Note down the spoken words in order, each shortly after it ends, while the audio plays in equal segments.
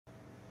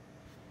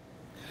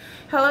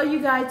Hello you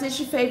guys, it's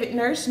your favorite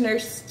nurse,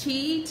 Nurse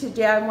T.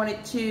 Today I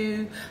wanted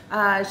to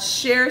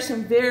share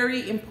some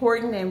very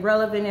important and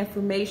relevant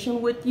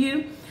information with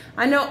you.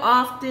 I know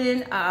often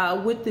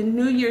with the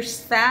New Year's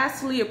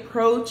fastly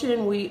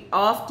approaching, we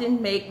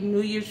often make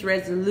New Year's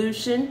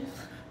resolution.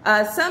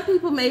 Some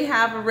people may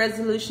have a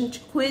resolution to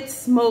quit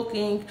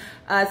smoking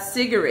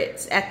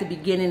cigarettes at the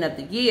beginning of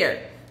the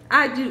year.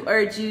 I do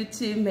urge you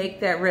to make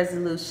that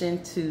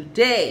resolution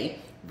today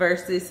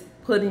versus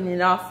putting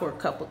it off for a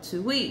couple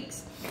 2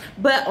 weeks.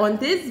 But on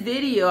this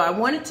video, I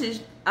wanted to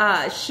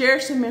share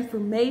some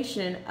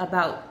information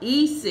about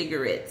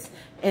e-cigarettes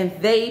and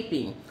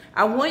vaping.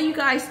 I want you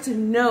guys to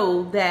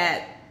know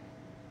that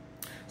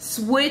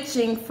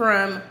switching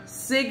from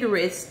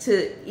cigarettes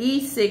to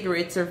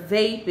e-cigarettes or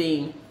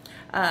vaping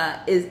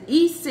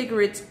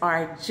e-cigarettes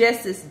are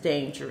just as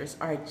dangerous,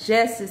 are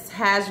just as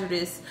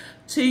hazardous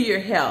to your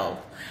health.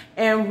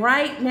 And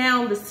right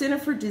now, the Center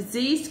for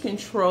Disease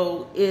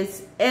Control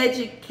is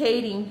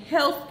educating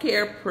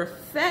healthcare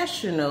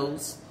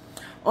professionals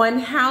on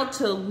how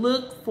to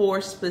look for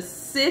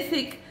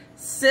specific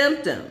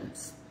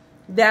symptoms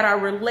that are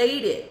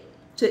related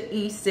to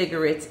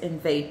e-cigarettes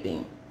and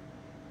vaping.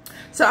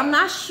 So I'm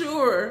not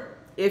sure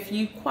if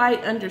you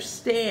quite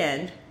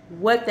understand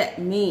what that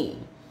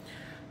means.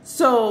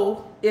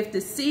 So if the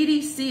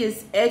CDC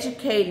is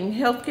educating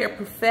healthcare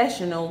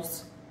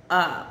professionals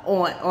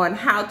on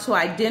how to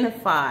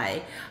identify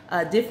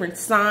different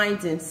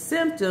signs and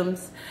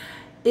symptoms,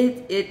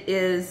 it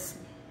is,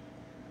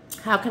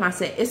 how can I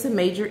say, it's a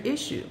major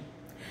issue.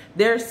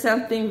 There's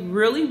something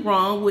really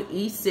wrong with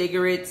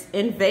e-cigarettes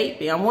and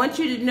vaping. I want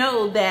you to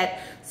know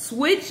that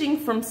switching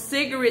from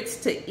cigarettes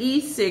to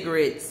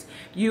e-cigarettes,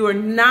 you are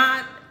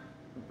not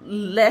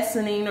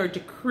lessening or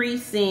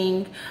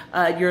decreasing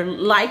your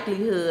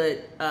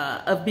likelihood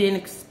of being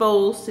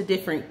exposed to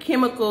different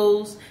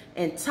chemicals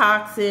and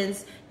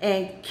toxins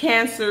and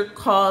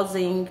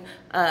cancer-causing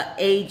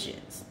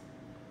agents.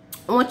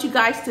 I want you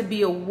guys to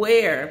be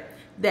aware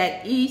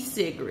that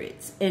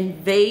e-cigarettes and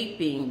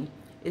vaping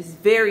is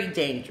very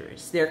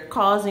dangerous. They're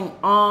causing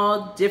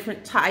all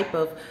different type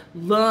of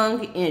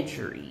lung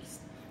injuries,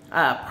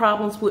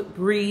 problems with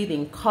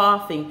breathing,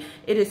 coughing.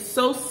 It is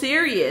so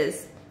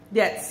serious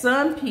that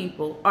some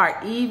people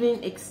are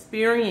even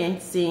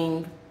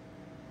experiencing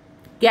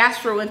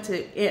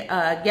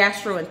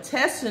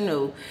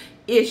gastrointestinal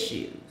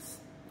issues.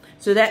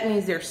 So that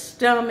means their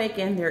stomach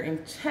and their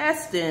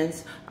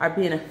intestines are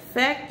being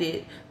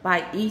affected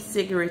by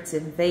e-cigarettes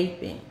and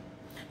vaping.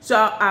 So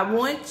I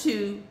want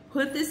to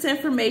put this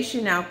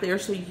information out there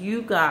so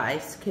you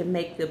guys can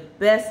make the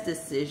best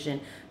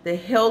decision, the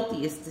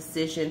healthiest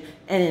decision,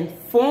 an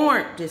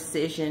informed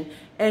decision,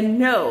 and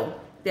know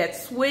that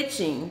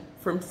switching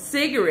from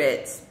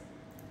cigarettes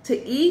to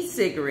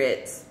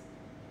e-cigarettes,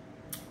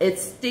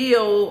 it's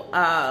still,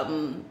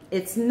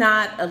 it's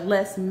not a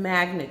less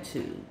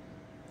magnitude.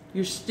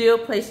 You're still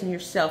placing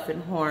yourself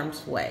in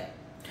harm's way.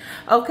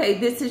 Okay,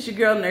 this is your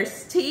girl,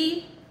 Nurse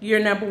T, your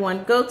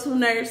 #1 go-to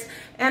nurse,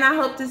 and I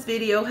hope this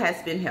video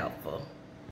has been helpful.